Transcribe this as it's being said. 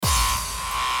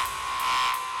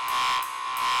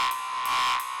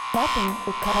Nothing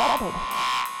recorded.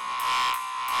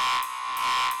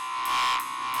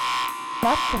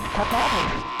 Nothing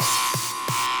recorded.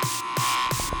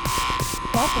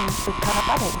 Nothing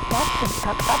recorded.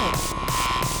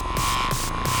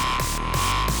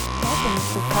 Nothing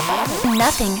recorded.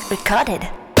 Nothing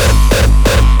recorded.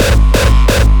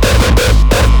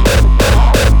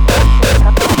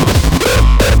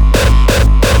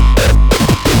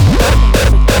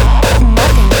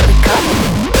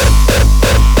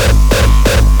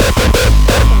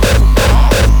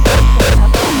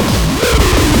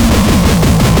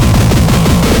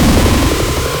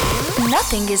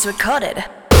 Nothing is recorded.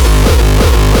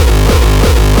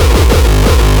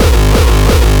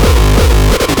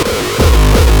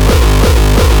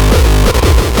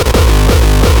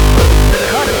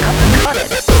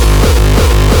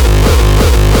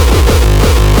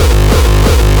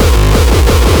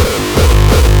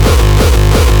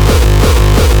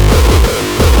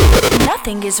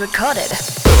 Nothing is recorded.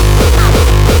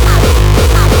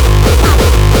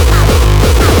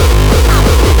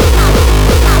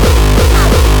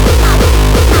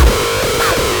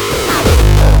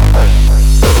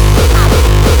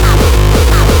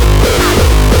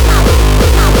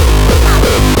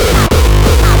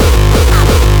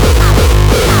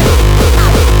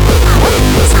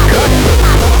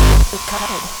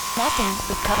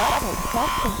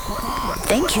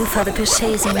 Thank you for the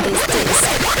purchasing this disc.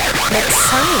 But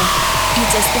sorry, you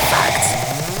just the fact,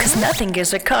 cause nothing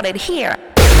is recorded here.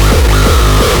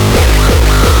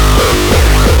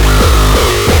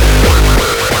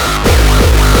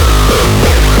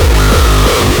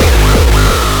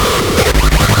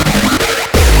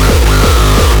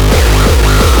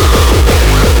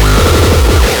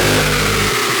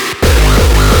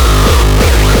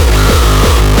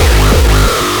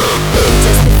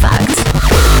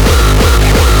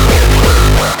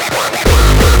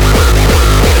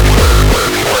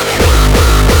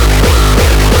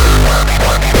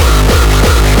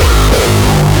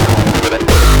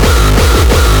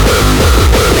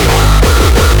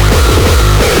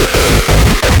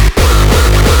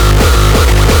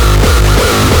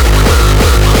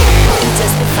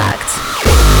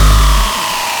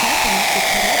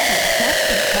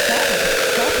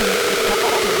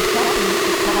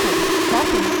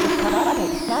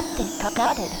 Nothing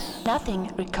recorded.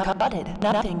 Nothing recorded.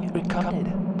 Nothing recorded.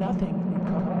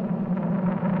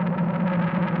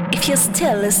 If you're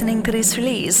still listening to this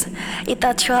release, it's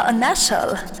that you are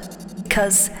unnatural,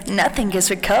 cause nothing is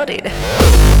recorded.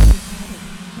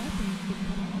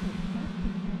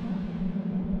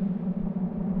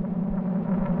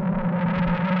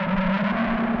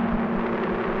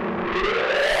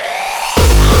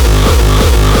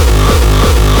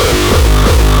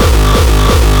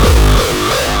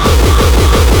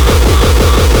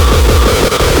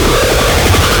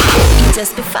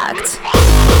 Just the fact.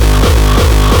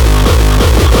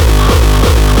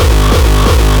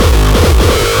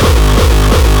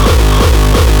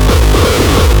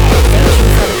 Thank you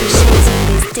for purchasing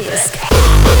this disc.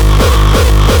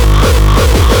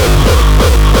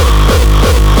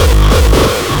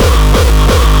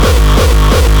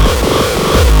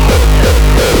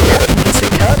 Nothing is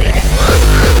recorded.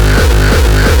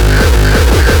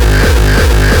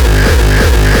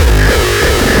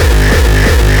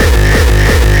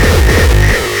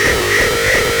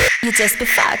 You just the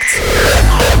fact.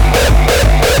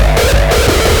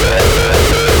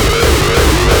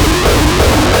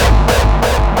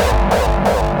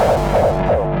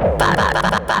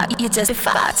 You just the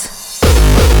fact.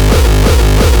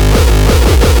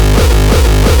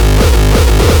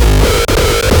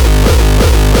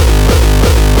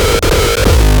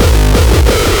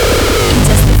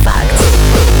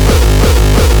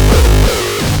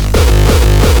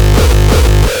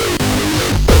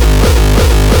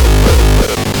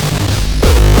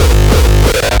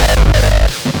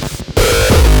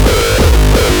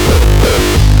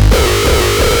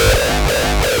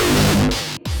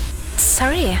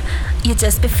 Sorry, you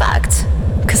just be fact,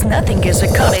 cause nothing is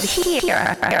recorded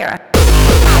here.